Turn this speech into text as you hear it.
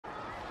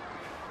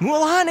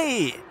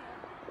Mualani!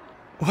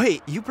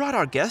 Wait, you brought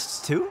our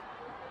guests too?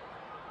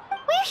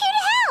 We're here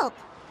to help!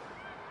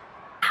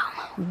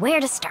 Where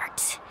to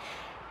start?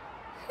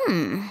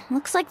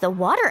 Looks like the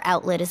water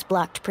outlet is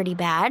blocked pretty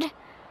bad.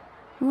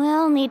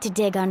 We'll need to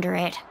dig under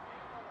it.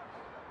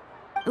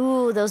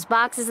 Ooh, those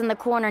boxes in the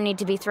corner need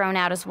to be thrown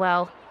out as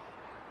well.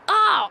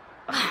 Oh!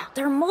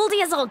 They're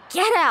moldy as all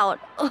get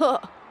out!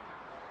 Ugh.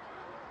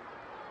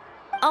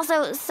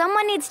 Also,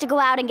 someone needs to go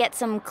out and get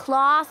some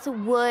cloth,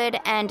 wood,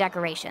 and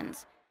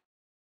decorations.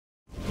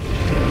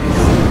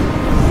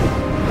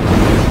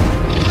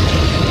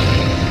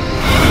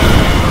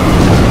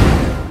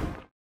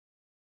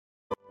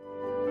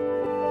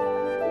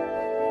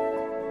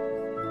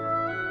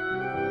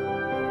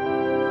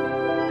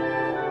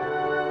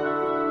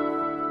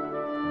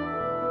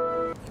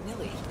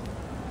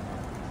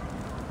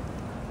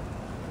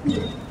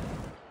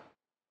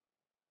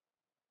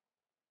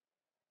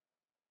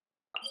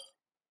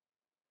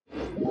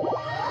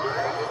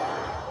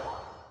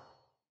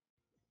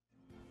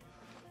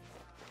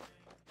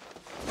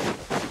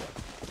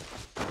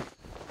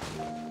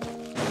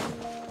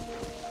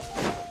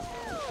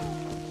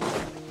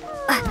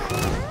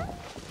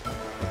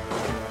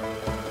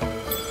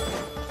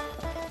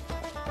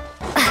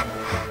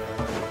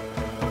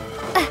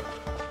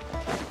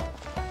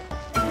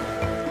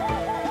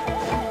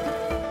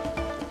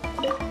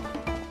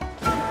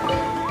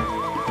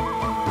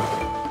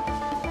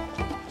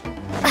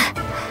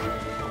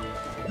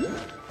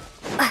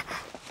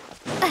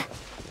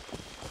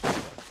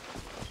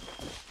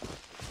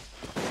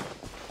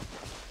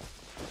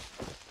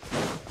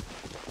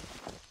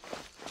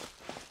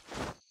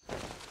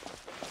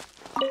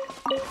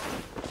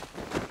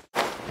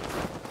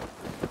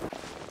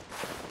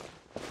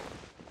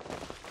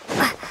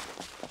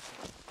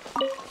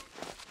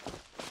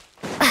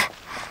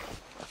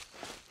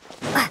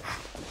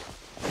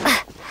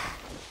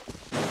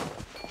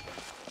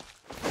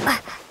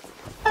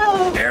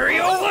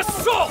 Aerial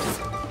assault!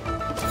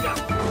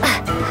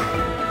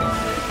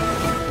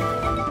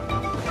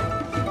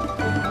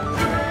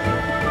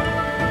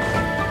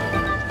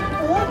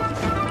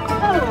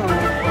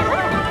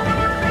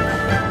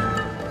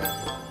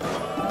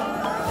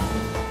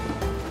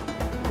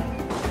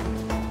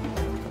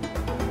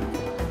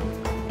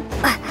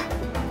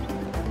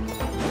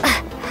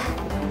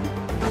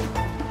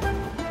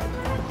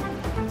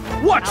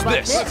 Watch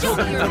this!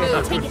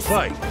 Let's Take a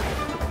fight.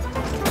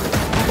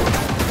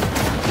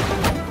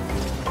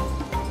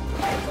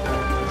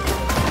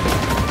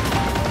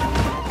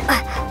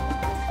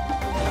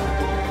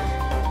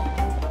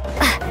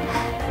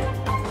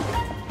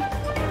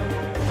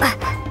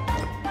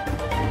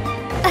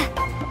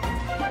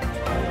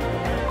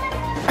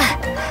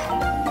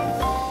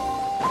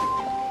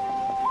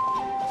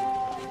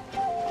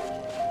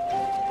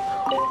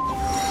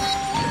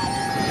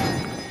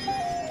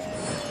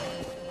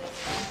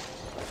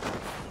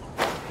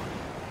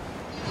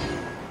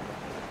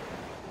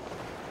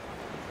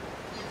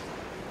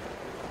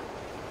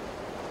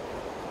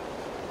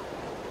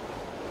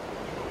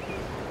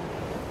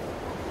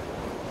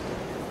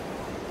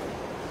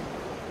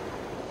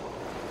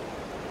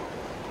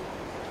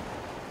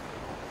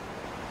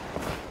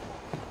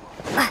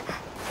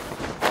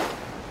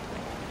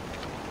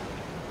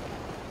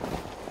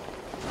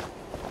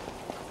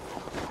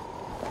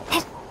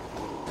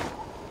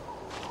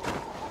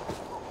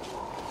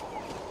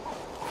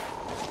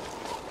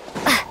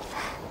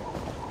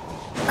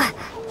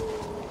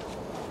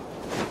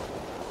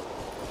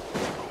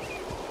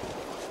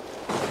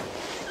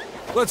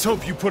 Let's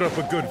hope you put up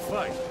a good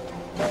fight.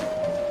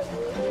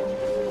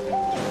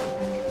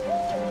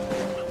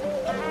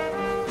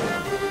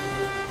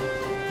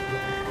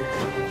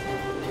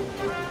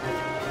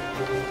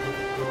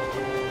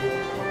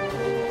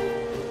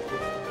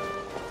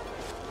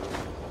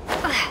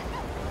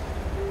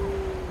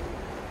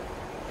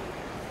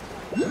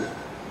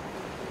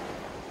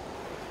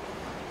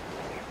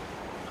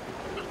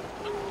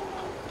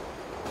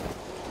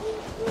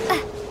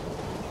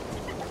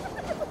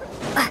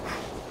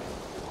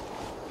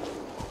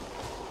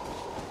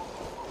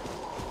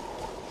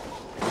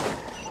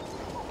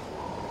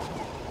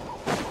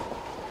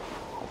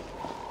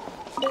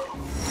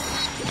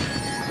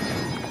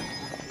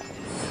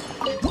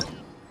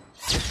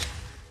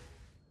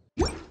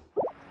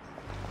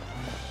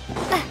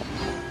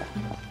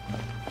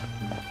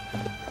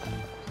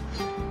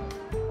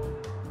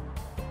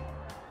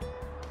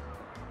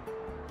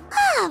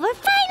 We're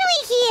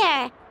finally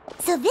here!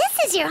 So this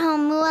is your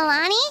home,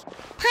 Mualani?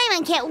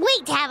 Paimon can't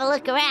wait to have a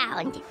look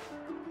around.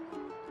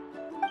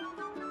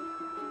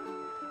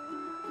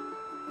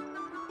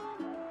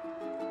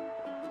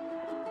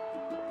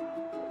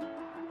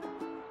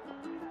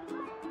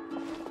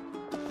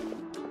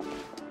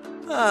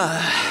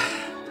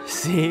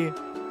 See?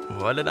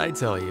 What did I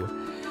tell you?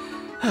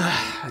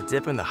 A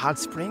dip in the hot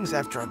springs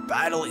after a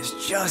battle is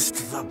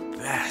just the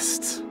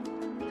best.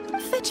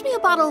 Fetch me a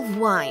bottle of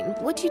wine,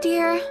 would you,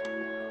 dear?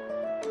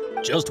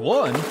 Just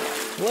one?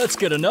 Let's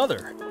get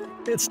another.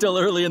 It's still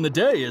early in the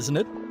day, isn't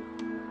it?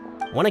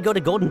 Want to go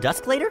to Golden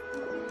Dusk later?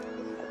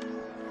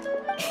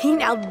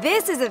 Now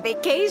this is a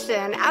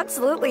vacation.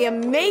 Absolutely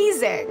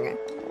amazing.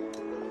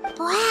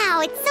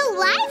 Wow, it's so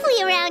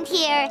lively around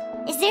here.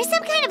 Is there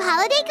some kind of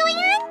holiday going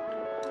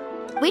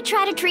on? We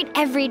try to treat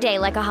every day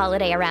like a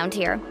holiday around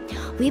here.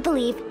 We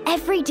believe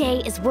every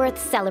day is worth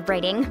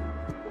celebrating.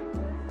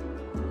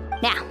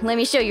 Now, let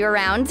me show you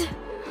around.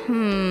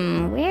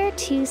 Where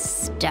to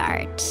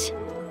start?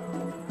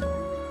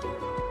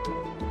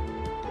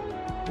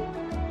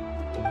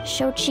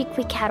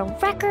 Shochiqui Cattle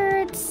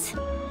Records,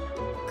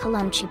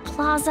 Kalumchi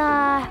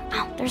Plaza.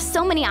 Oh, there's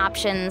so many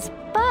options,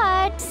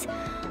 but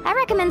I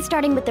recommend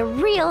starting with the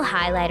real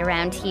highlight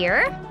around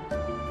here.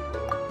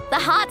 The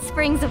hot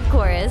springs, of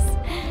course.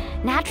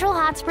 Natural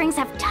hot springs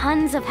have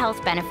tons of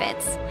health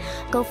benefits.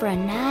 Go for a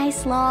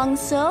nice long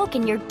soak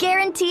and you're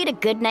guaranteed a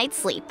good night's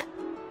sleep.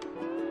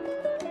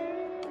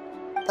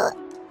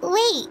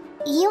 Wait,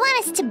 you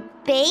want us to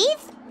bathe?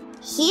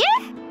 Here?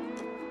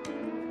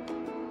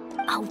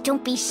 Oh,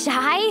 don't be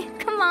shy.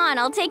 Come on,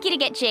 I'll take you to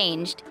get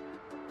changed.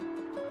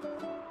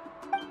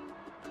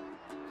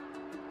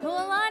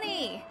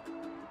 Mualani!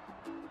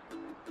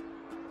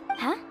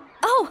 Huh?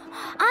 Oh,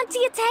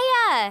 Auntie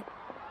Atea!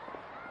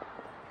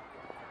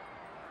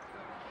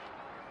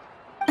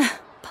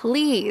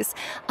 Please,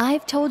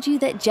 I've told you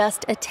that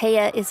just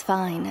Atea is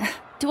fine.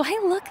 Do I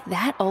look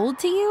that old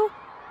to you?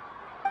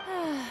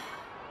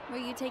 Were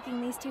you taking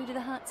these two to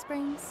the hot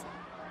springs?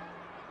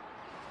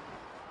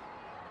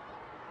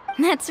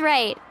 That's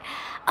right.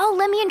 Oh,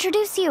 let me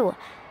introduce you.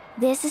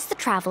 This is the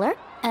Traveler,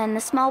 and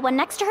the small one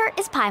next to her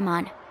is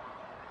Paimon.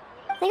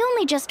 They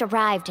only just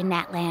arrived in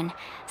Natlan,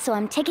 so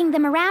I'm taking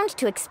them around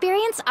to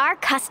experience our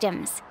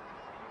customs.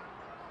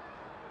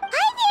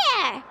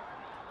 Hi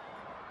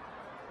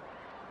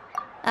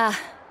there!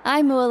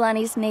 I'm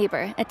Mualani's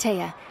neighbor,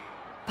 Atea.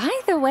 By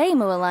the way,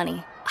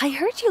 Mualani, I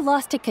heard you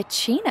lost to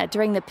Kachina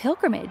during the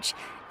pilgrimage.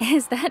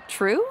 Is that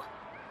true?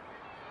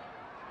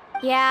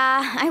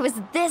 Yeah, I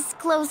was this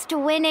close to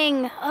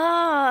winning.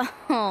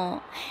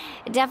 Oh,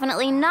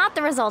 definitely not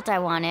the result I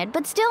wanted,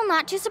 but still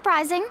not too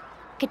surprising.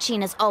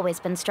 Kachina's always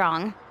been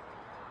strong.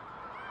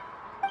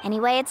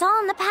 Anyway, it's all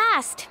in the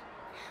past.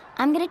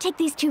 I'm gonna take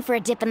these two for a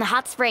dip in the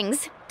hot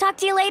springs. Talk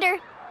to you later.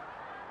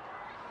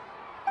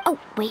 Oh,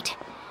 wait.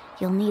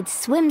 You'll need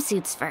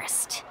swimsuits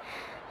first.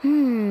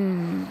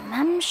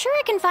 I'm sure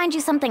I can find you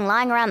something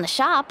lying around the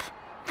shop.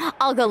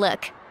 I'll go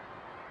look.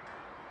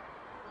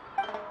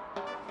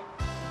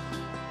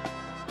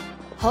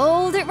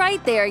 Hold it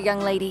right there, young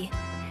lady.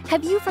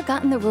 Have you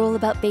forgotten the rule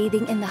about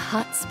bathing in the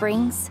hot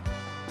springs?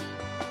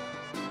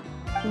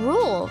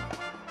 Rule?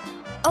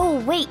 Oh,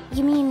 wait,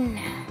 you mean...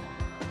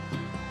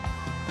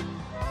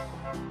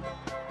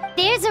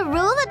 There's a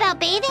rule about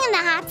bathing in the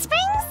hot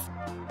springs?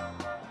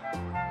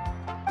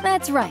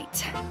 That's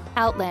right.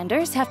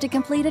 Outlanders have to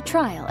complete a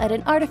trial at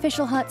an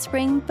artificial hot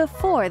spring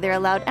before they're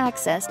allowed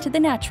access to the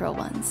natural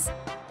ones.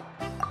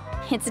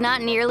 It's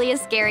not nearly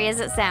as scary as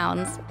it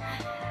sounds.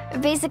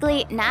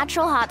 Basically,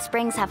 natural hot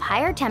springs have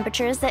higher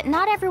temperatures that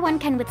not everyone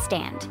can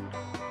withstand.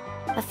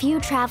 A few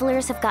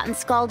travelers have gotten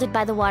scalded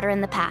by the water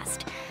in the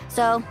past,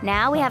 so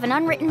now we have an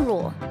unwritten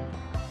rule.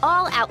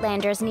 All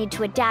Outlanders need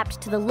to adapt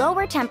to the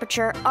lower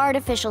temperature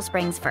artificial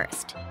springs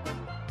first.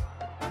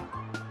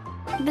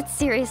 But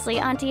seriously,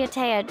 Auntie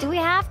Atea, do we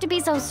have to be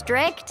so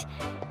strict?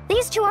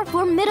 These two are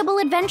formidable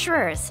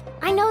adventurers.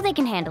 I know they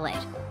can handle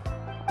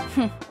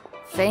it.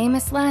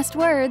 Famous last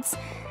words.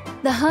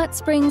 The hot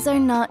springs are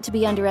not to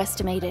be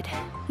underestimated.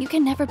 You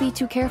can never be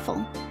too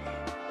careful.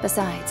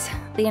 Besides,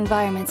 the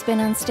environment's been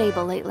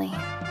unstable lately.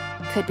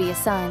 Could be a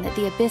sign that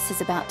the abyss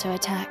is about to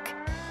attack.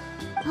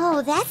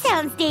 Oh, that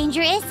sounds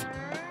dangerous.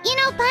 You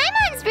know,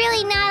 Paimon's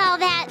really not all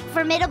that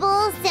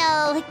formidable,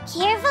 so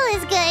careful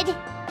is good.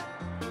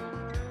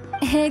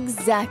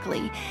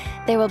 Exactly.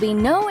 There will be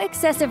no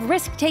excessive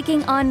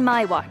risk-taking on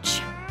my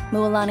watch.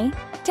 Mualani,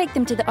 take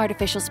them to the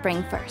artificial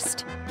spring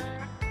first.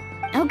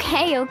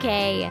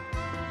 Okay.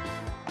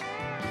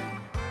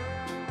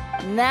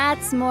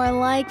 That's more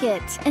like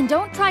it. And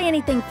don't try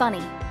anything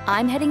funny.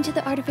 I'm heading to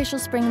the artificial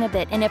spring in a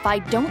bit, and if I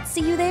don't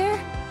see you there,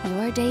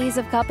 your days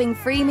of copping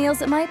free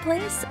meals at my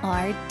place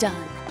are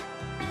done.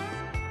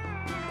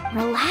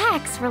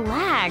 Relax.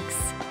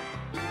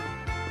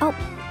 Oh,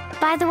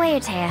 by the way,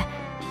 Atea,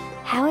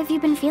 how have you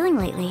been feeling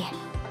lately?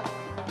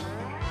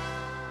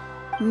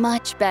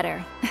 Much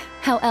better.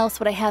 How else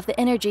would I have the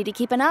energy to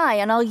keep an eye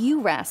on all you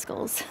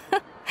rascals?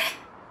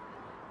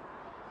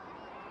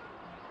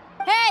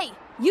 Hey!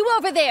 You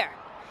over there!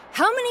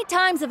 How many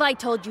times have I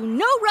told you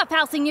no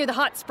roughhousing near the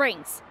hot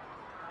springs?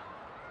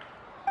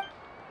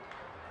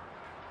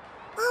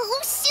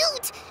 Oh,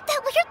 shoot!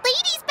 That weird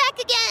lady's back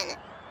again!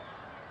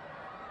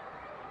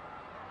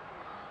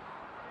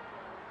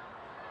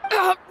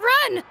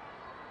 Run!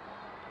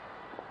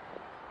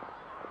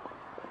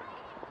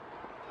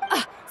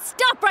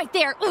 Stop right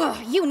there!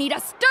 Ugh, you need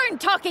a stern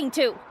talking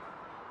to!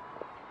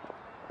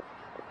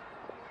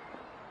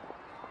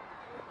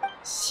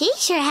 She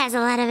sure has a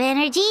lot of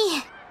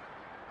energy.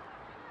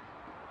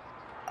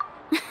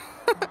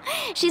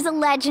 She's a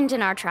legend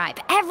in our tribe.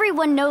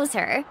 Everyone knows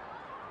her.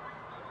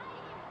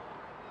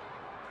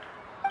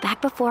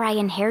 back before I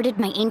inherited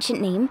my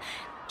ancient name,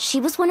 she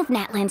was one of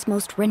Natlan's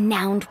most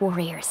renowned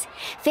warriors,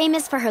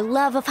 famous for her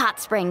love of hot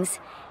springs.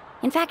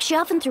 In fact, she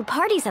often threw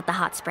parties at the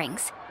hot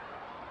springs.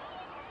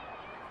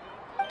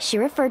 She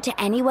referred to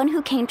anyone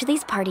who came to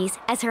these parties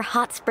as her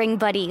hot spring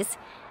buddies.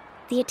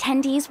 The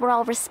attendees were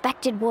all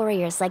respected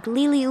warriors like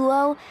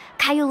Liliuo,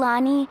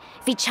 Kayulani,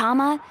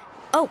 Vichama,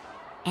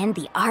 and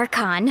the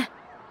Archon.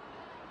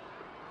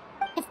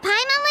 If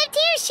Paimon lived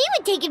here, she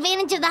would take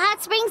advantage of the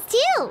hot springs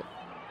too.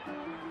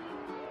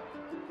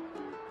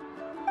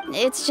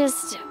 It's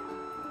just,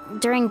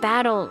 during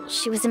battle,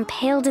 she was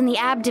impaled in the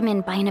abdomen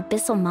by an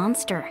abyssal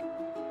monster.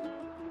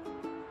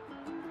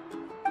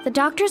 The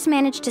doctors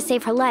managed to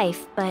save her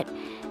life, but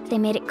they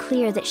made it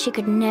clear that she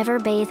could never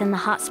bathe in the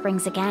hot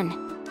springs again.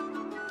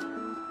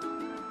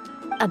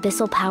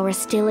 Abyssal power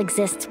still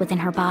exists within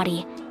her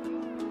body.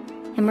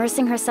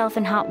 Immersing herself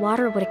in hot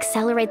water would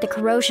accelerate the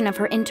corrosion of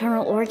her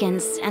internal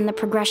organs and the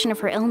progression of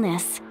her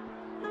illness.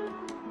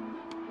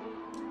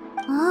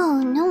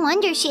 Oh, no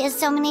wonder she has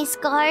so many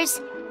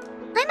scars.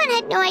 Paimon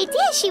had no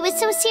idea she was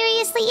so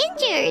seriously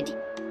injured.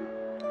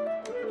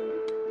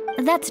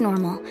 That's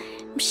normal.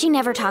 She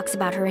never talks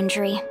about her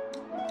injury.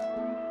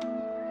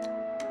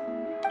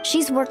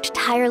 She's worked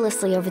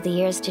tirelessly over the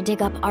years to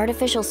dig up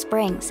artificial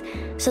springs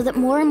so that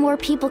more and more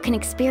people can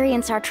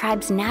experience our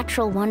tribe's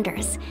natural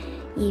wonders,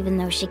 even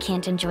though she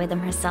can't enjoy them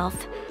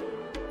herself.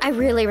 I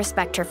really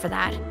respect her for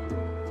that.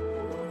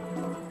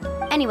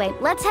 Anyway,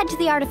 let's head to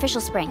the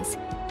artificial springs.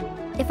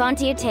 If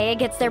Auntie Atea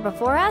gets there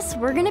before us,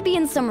 we're gonna be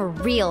in some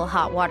real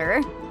hot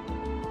water.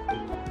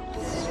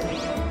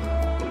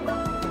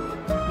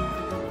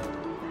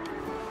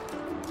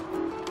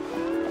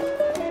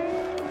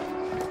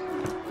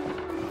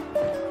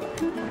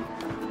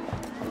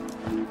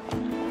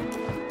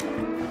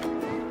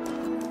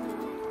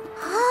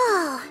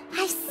 Oh,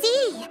 I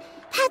see.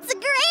 That's a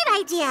great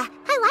idea.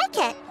 I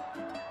like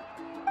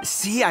it.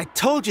 See, I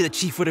told you the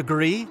chief would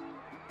agree.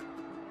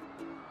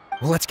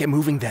 Well, let's get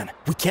moving then.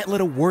 We can't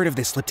let a word of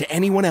this slip to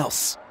anyone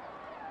else.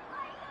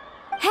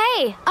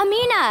 Hey,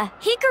 Amina,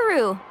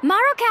 Hikaru,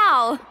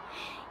 Marokau!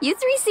 You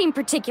three seem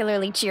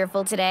particularly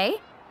cheerful today.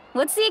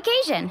 What's the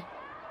occasion?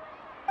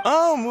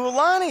 Oh,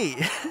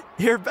 Mualani!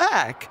 You're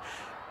back.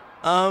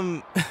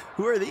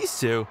 Who are these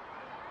two?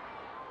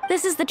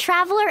 This is the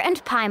Traveler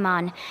and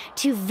Paimon,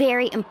 two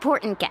very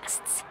important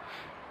guests.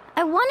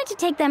 I wanted to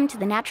take them to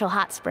the natural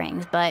hot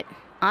springs, but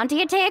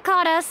Auntie Atea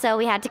caught us, so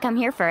we had to come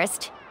here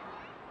first.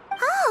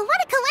 Oh,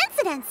 what a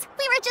coincidence!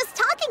 We were just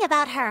talking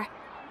about her.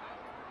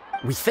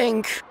 We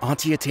think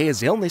Auntie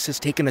Atea's illness has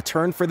taken a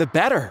turn for the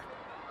better.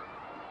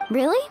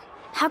 Really?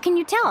 How can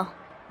you tell?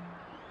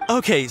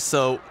 Okay,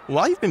 so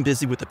while you've been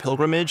busy with the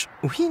pilgrimage,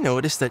 we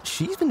noticed that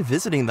she's been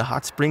visiting the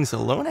hot springs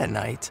alone at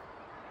night.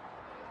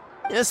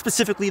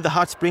 Specifically, the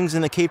hot springs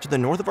in the cave to the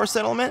north of our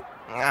settlement.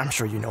 I'm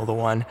sure you know the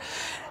one.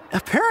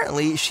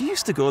 Apparently, she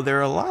used to go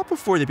there a lot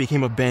before they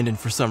became abandoned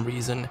for some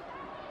reason.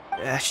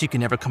 She could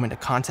never come into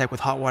contact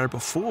with hot water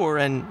before,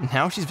 and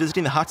now she's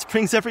visiting the hot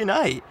springs every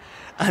night.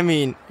 I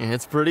mean,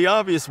 it's pretty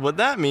obvious what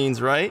that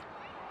means, right?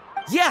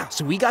 Yeah,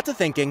 so we got to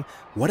thinking,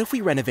 what if we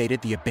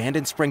renovated the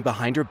abandoned spring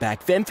behind her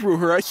back, then threw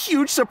her a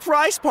huge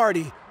surprise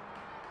party?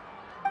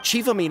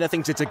 Chief Amina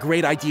thinks it's a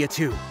great idea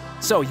too.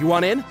 So, you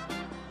want in?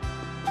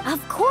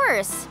 Of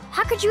course!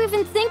 How could you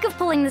even think of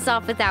pulling this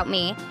off without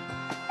me?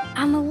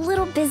 I'm a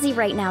little busy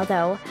right now,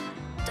 though.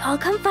 I'll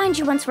come find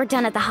you once we're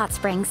done at the hot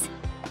springs.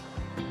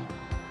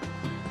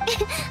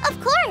 Of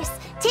course!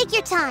 Take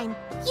your time.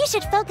 You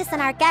should focus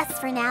on our guests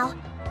for now.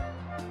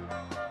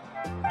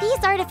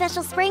 These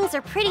artificial springs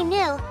are pretty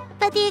new,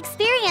 but the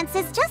experience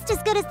is just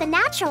as good as the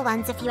natural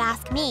ones if you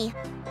ask me.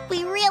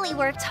 We really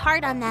worked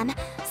hard on them,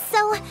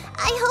 so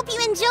I hope you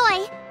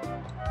enjoy.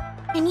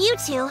 And you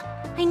two,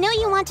 I know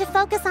you want to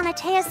focus on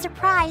Atea's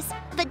surprise,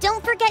 but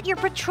don't forget your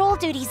patrol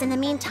duties in the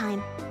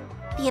meantime.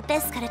 The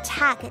Abyss could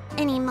attack at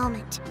any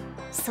moment,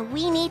 so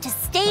we need to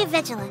stay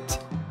vigilant.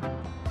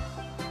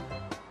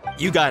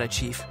 You got it,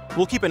 Chief.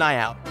 We'll keep an eye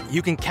out.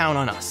 You can count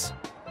on us.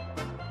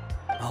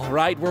 All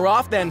right, we're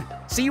off then.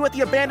 See you at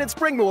the abandoned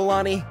spring,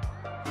 Mualani.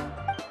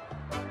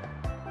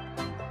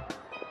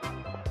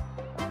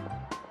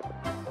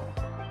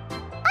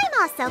 I'm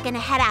also gonna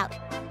head out.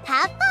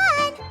 Have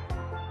fun!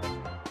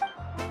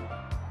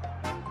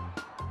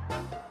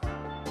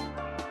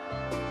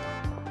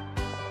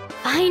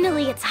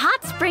 Finally, it's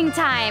hot spring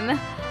time!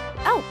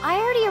 Oh, I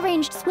already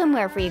arranged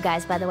swimwear for you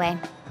guys, by the way.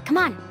 Come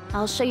on,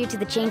 I'll show you to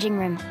the changing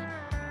room.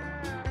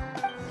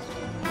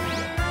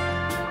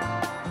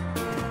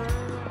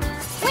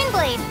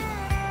 Windblade!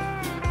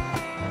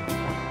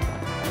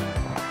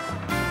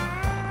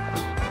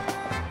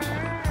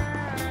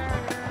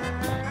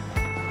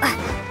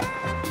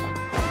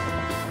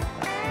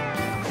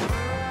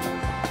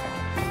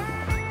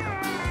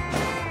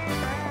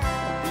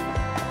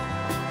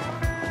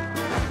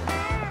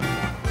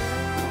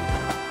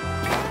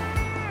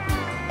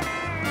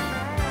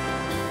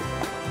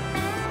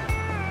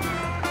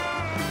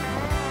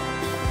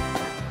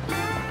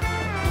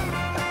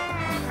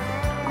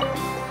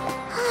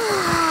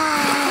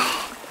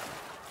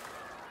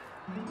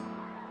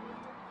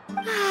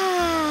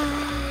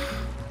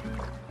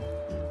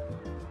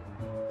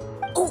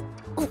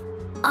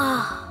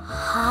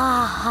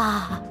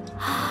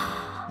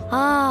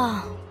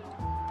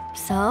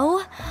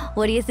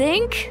 What do you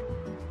think?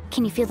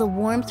 Can you feel the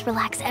warmth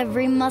relax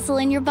every muscle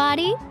in your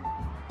body?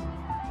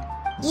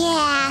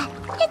 Yeah,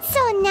 it's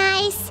so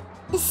nice.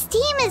 The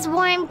steam is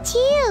warm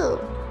too.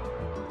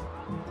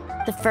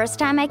 The first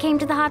time I came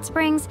to the hot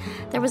springs,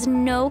 there was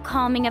no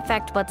calming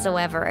effect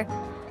whatsoever.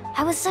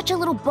 I was such a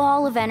little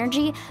ball of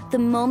energy, the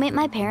moment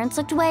my parents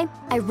looked away,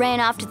 I ran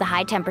off to the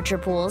high temperature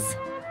pools.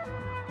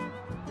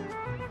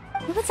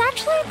 It was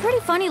actually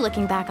pretty funny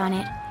looking back on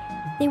it.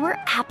 They were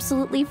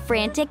absolutely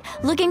frantic,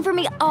 looking for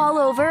me all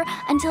over,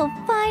 until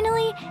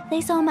finally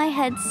they saw my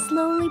head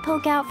slowly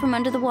poke out from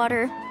under the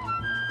water.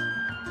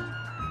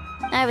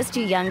 I was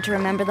too young to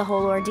remember the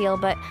whole ordeal,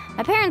 but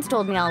my parents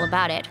told me all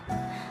about it.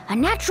 A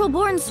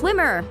natural-born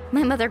swimmer,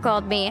 my mother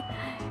called me.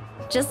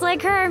 Just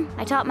like her,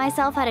 I taught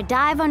myself how to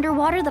dive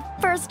underwater the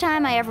first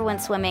time I ever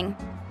went swimming.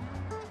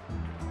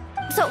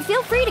 So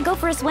feel free to go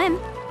for a swim.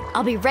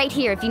 I'll be right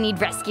here if you need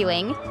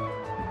rescuing.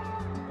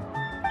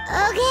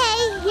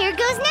 Okay, here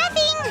goes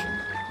nothing.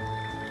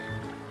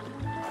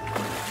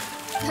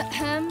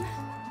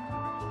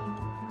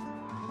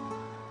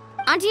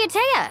 Auntie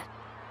Atea,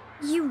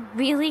 you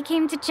really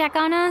came to check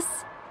on us?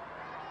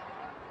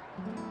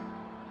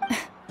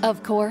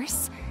 Of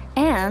course.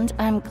 And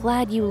I'm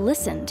glad you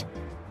listened.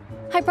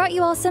 I brought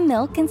you all some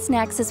milk and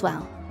snacks as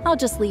well. I'll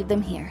just leave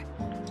them here.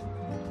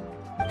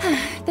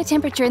 The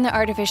temperature in the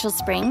artificial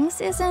springs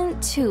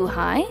isn't too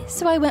high,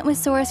 so I went with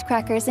Saurus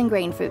crackers and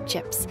grain fruit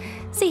chips.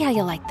 See how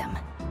you like them.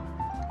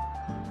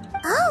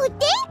 Oh,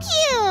 thank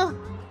you!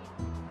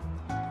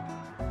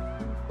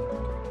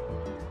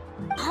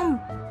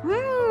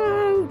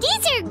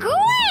 These are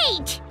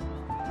great!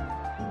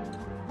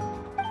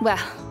 Well,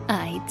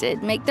 I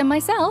did make them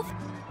myself.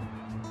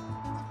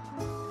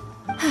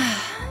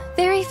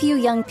 Very few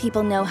young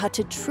people know how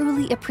to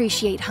truly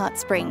appreciate hot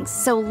springs,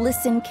 so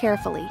listen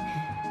carefully.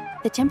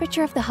 The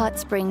temperature of the hot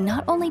spring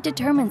not only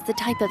determines the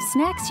type of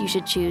snacks you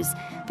should choose,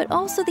 but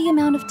also the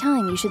amount of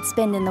time you should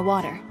spend in the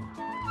water.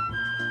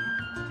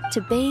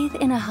 To bathe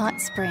in a hot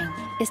spring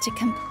is to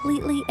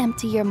completely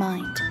empty your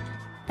mind.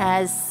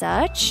 As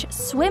such,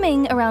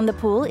 swimming around the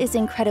pool is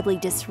incredibly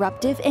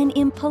disruptive and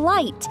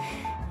impolite,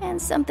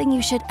 and something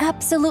you should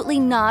absolutely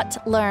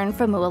not learn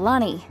from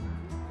Mualani.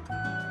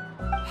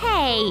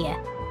 Hey!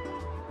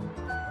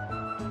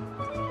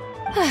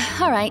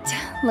 All right,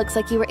 looks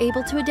like you were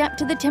able to adapt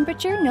to the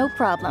temperature, no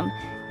problem.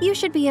 You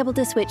should be able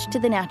to switch to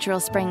the natural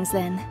springs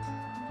then.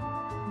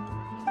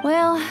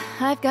 Well,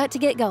 I've got to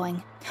get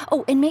going.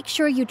 Oh, and make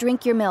sure you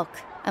drink your milk.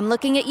 I'm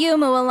looking at you,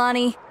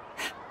 Mualani.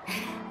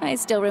 I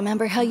still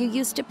remember how you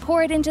used to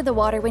pour it into the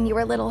water when you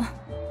were little.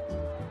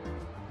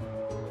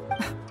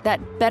 That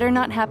better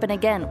not happen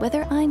again,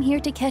 whether I'm here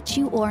to catch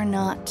you or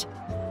not.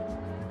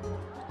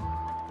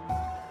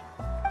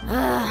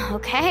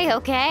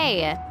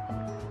 Okay.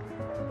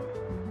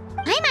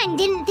 Paimon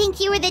didn't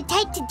think you were the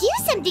type to do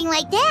something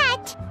like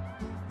that.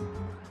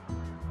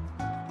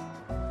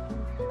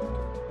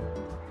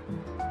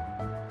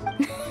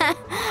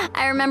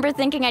 I remember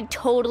thinking I'd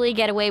totally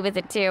get away with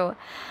it too.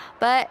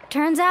 But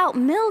turns out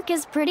milk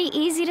is pretty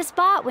easy to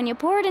spot when you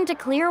pour it into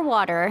clear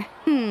water.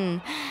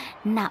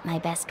 Not my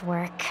best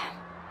work.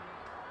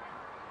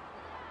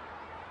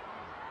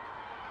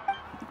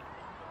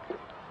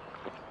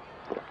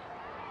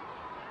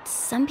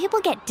 Some people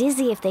get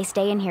dizzy if they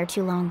stay in here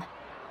too long.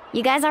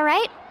 You guys all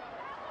right?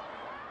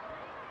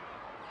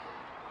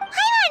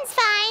 Paimon's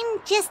fine,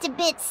 just a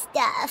bit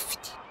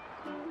stuffed.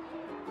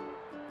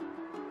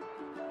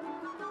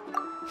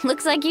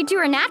 Looks like you two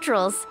are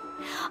naturals.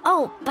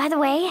 Oh, by the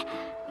way,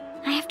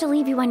 I have to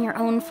leave you on your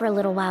own for a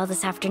little while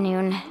this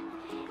afternoon.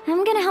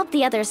 I'm gonna help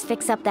the others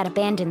fix up that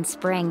abandoned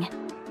spring.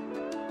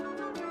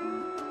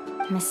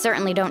 I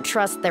certainly don't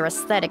trust their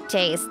aesthetic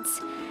tastes.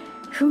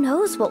 Who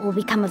knows what will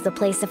become of the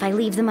place if I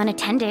leave them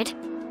unattended?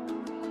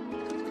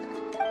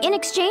 In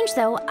exchange,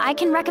 though, I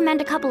can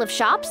recommend a couple of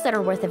shops that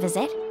are worth a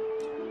visit.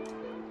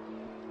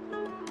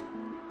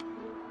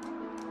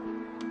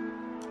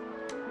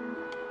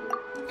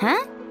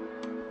 Huh?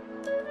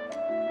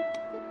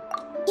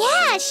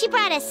 Yeah, she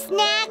brought us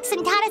snacks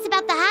and taught us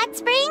about the hot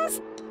springs.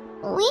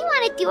 We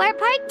want to do our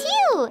part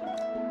too.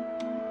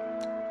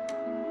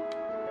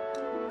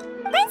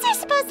 Friends are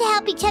supposed to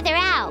help each other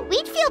out.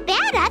 We'd feel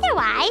bad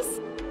otherwise.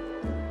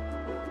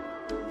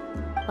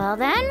 Well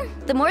then,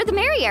 the more the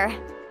merrier.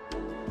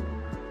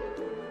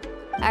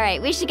 All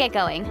right, we should get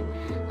going.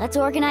 Let's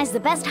organize the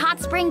best hot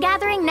spring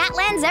gathering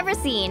Natland's ever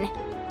seen.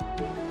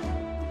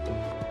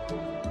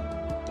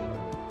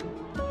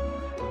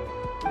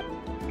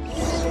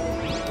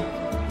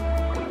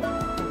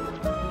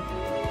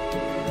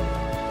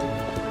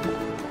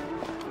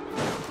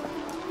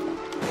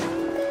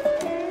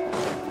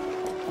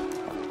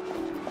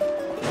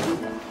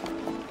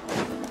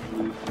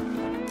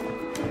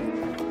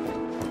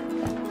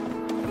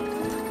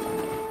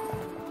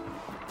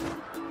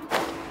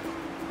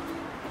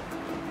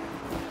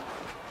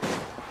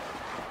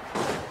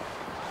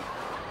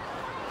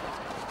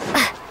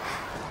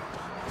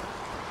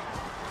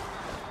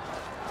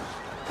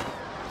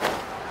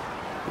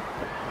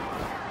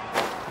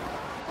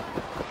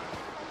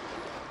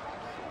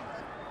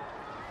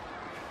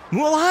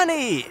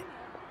 Mualani!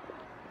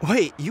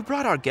 Wait, you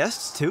brought our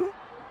guests too?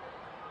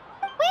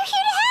 We're here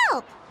to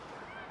help!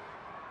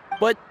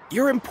 But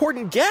you're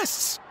important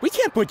guests. We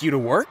can't put you to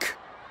work.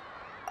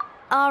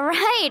 All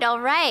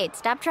right.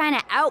 Stop trying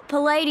to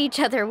out-polite each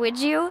other, would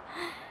you?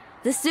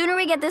 The sooner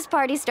we get this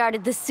party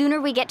started, the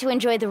sooner we get to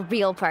enjoy the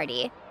real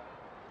party.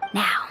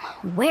 Now,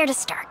 where to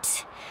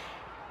start?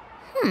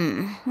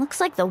 Looks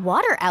like the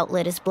water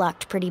outlet is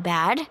blocked pretty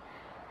bad.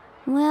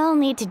 We'll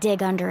need to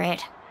dig under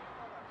it.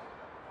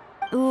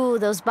 Ooh,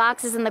 those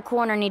boxes in the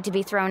corner need to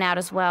be thrown out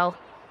as well.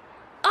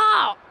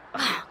 Oh!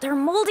 They're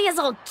moldy as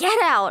all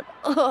get out!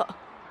 Ugh.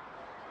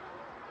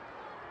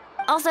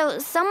 Also,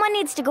 someone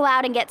needs to go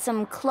out and get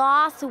some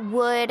cloth,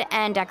 wood,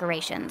 and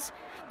decorations.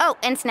 Oh,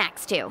 and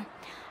snacks too.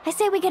 I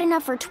say we get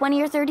enough for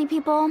 20 or 30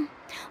 people.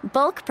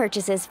 Bulk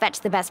purchases fetch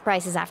the best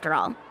prices after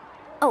all.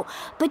 Oh,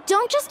 but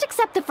don't just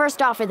accept the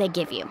first offer they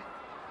give you.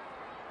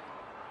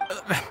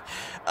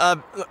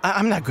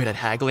 I'm not good at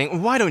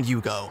haggling. Why don't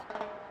you go?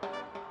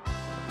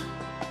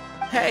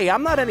 Hey,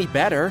 I'm not any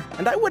better,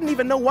 and I wouldn't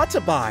even know what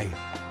to buy.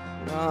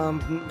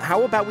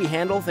 How about we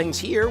handle things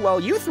here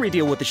while you three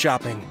deal with the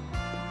shopping?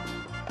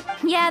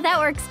 Yeah, that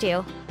works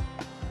too.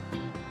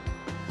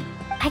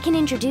 I can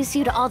introduce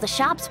you to all the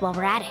shops while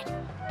we're at it.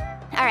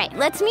 All right,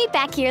 let's meet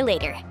back here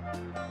later.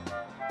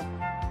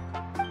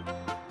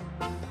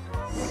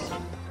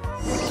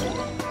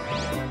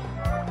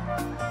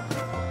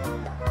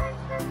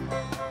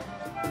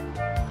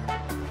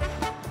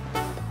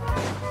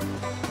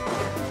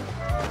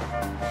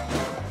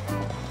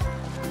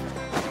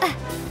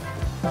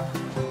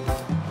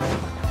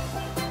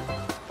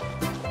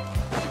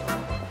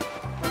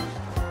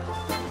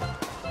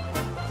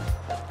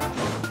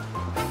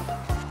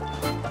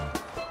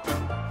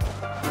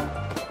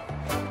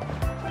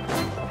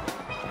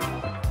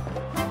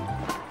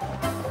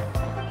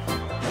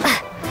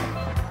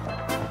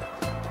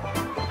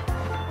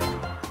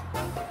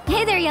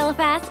 Hey there,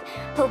 Yellowfast.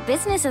 Hope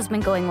business has been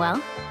going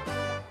well.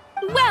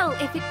 Well,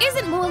 if it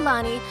isn't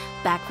Mualani,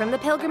 back from the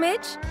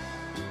pilgrimage?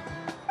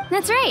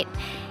 That's right.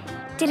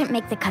 Didn't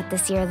make the cut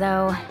this year,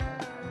 though.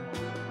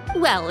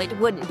 Well, it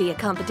wouldn't be a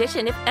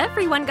competition if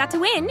everyone got to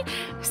win.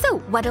 So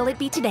what'll it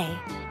be today?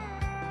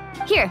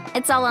 Here,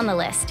 it's all on the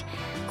list.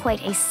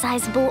 Quite a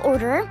sizable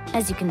order,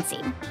 as you can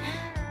see.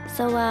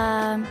 So,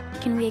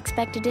 can we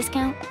expect a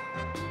discount?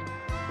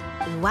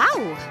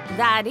 Wow,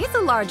 that is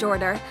a large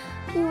order.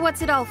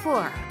 What's it all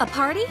for? A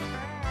party?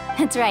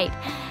 That's right.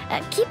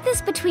 Keep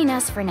this between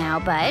us for now,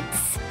 but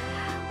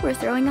we're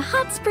throwing a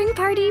hot spring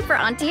party for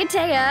Auntie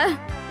Atea.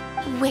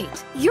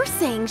 Wait, you're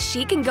saying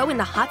she can go in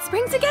the hot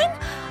springs again?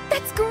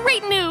 That's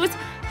great news!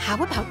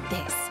 How about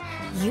this?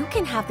 You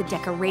can have the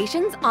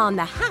decorations on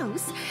the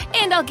house,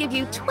 and I'll give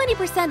you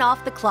 20%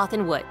 off the cloth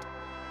and wood.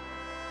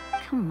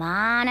 Come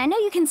on, I know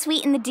you can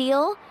sweeten the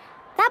deal.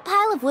 That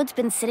pile of wood's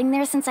been sitting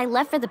there since I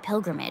left for the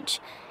pilgrimage.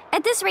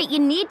 At this rate, you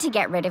need to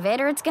get rid of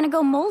it or it's gonna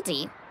go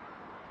moldy.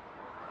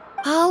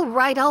 All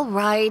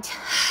right.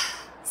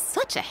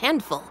 Such a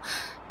handful.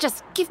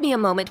 Just give me a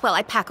moment while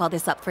I pack all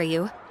this up for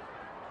you.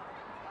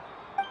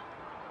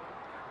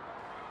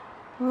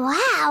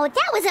 Wow,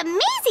 that was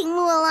amazing,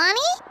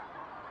 Mualani!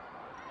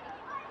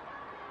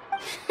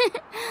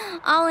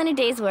 All in a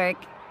day's work.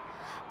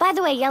 By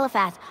the way,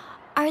 Yellowfast,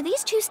 are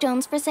these 2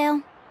 stones for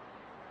sale?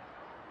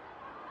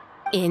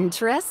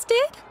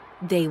 Interested?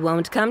 They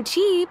won't come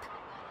cheap.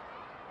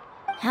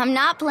 I'm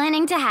not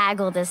planning to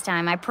haggle this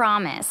time, I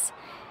promise.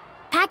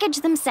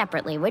 Package them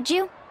separately, would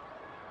you?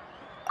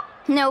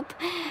 Nope.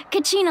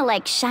 Kachina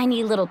likes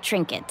shiny little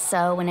trinkets,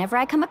 so whenever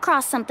I come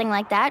across something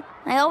like that,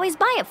 I always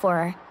buy it for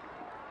her.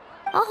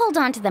 I'll hold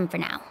on to them for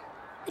now.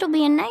 It'll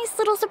be a nice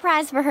little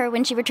surprise for her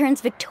when she returns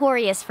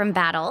victorious from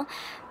battle.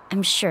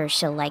 I'm sure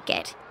she'll like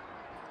it.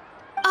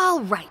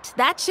 All right,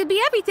 that should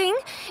be everything.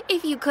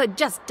 If you could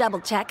just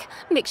double-check,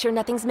 make sure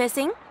nothing's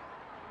missing.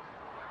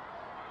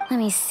 Let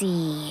me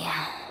see...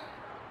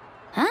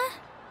 Huh?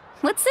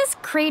 What's this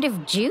crate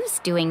of juice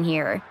doing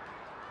here?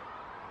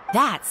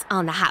 That's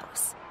on the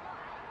house.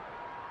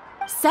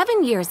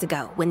 7 years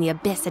ago, when the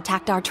Abyss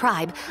attacked our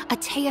tribe,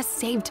 Atea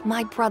saved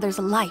my brother's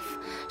life.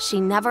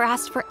 She never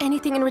asked for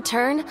anything in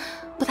return,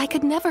 but I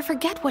could never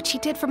forget what she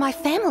did for my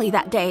family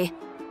that day.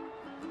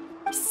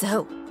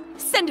 So,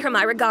 send her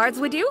my regards,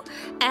 would you?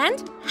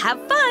 And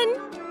have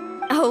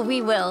fun! Oh,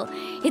 we will.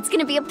 It's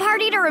gonna be a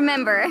party to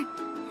remember.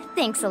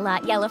 Thanks a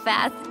lot,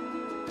 Yellowfast.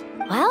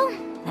 Well,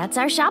 that's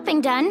our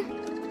shopping done.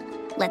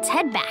 Let's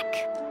head back.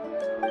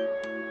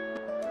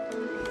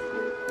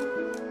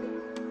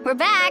 We're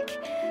back.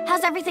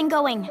 How's everything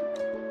going?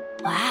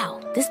 Wow,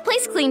 this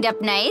place cleaned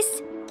up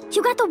nice.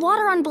 You got the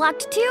water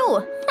unblocked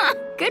too.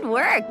 Good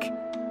work.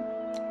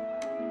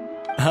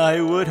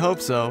 I would hope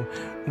so.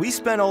 We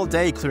spent all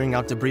day clearing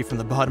out debris from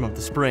the bottom of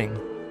the spring.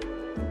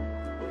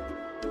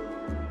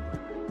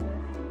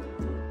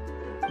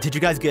 Did you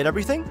guys get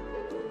everything?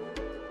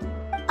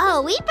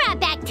 Oh, we brought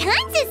back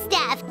tons of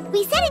stuff!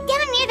 We set it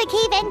down near the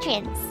cave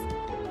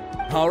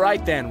entrance. All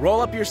right then, roll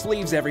up your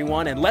sleeves,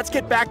 everyone, and let's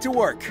get back to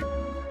work.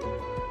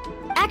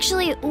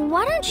 Actually,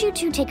 why don't you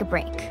two take a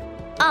break?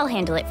 I'll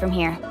handle it from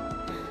here.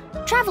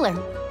 Traveler,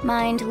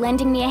 mind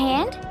lending me a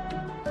hand?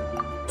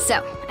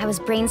 So, I was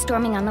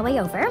brainstorming on the way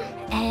over,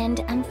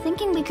 and I'm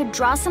thinking we could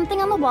draw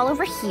something on the wall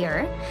over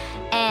here,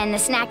 and the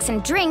snacks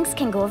and drinks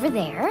can go over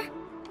there.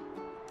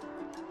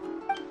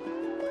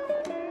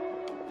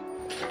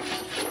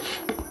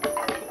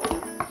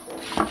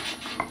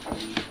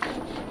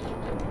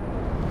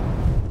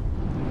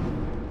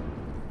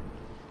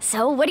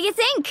 So, what do you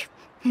think?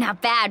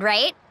 Not bad,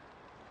 right?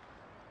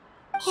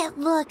 It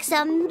looks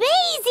amazing!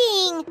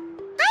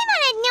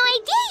 Paimon had no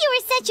idea you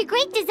were such a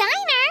great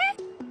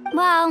designer!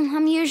 Well,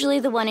 I'm usually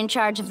the one in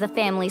charge of the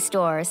family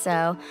store,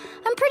 so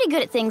I'm pretty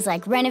good at things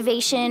like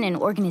renovation and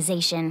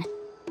organization.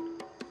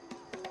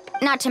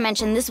 Not to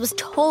mention, this was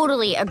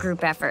totally a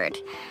group effort.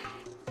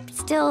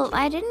 Still,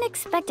 I didn't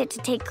expect it to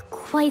take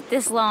quite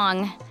this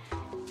long.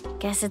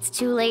 Guess it's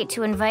too late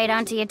to invite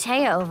Auntie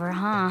Atea over,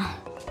 huh?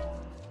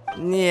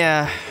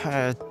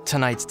 Yeah,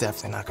 tonight's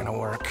definitely not gonna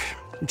work.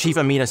 Chief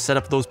Amina set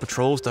up those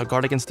patrols to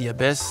guard against the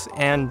Abyss,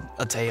 and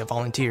Atea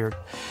volunteered.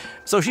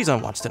 So she's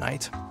on watch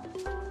tonight.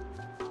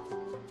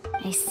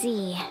 I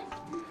see.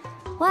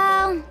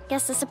 Well,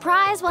 guess the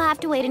surprise will have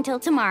to wait until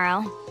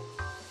tomorrow.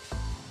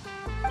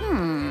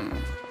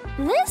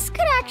 This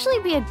could actually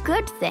be a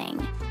good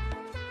thing.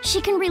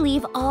 She can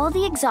relieve all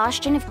the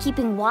exhaustion of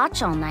keeping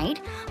watch all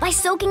night by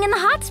soaking in the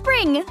hot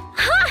spring.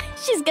 Ha!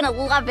 She's gonna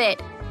love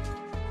it.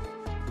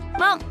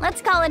 Well,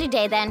 let's call it a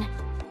day then.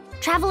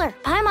 Traveler,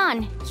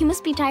 Paimon, you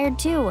must be tired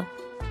too.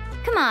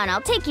 Come on,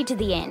 I'll take you to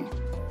the inn.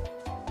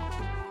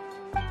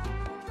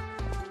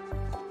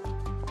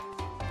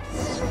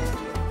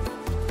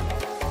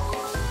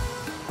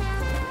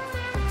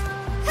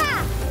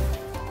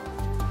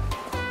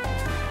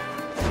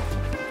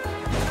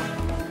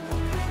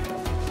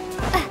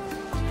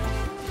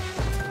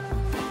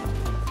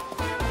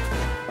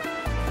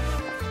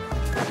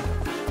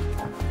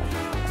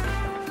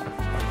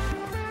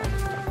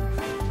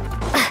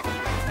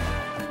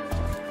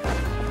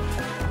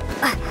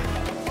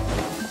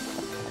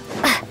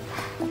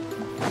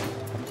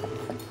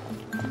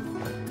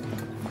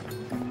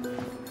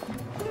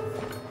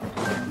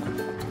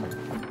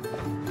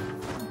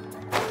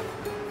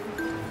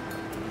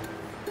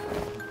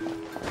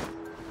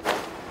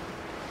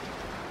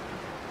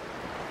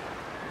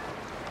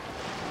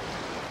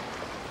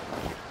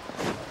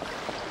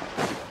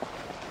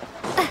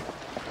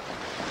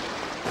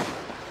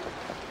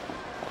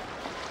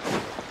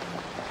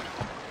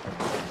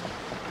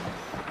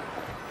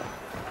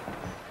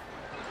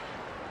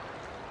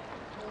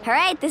 All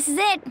right, this is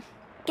it.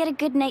 Get a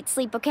good night's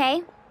sleep,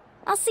 okay?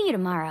 I'll see you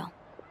tomorrow.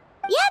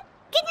 Yep,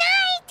 good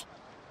night!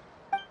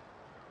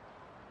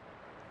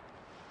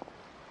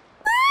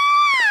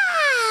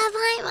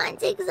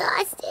 Paimon's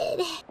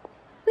exhausted.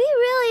 We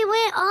really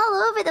went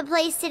all over the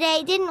place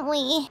today, didn't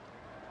we?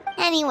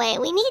 Anyway,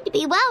 we need to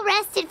be well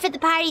rested for the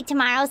party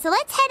tomorrow, so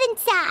let's head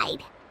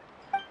inside.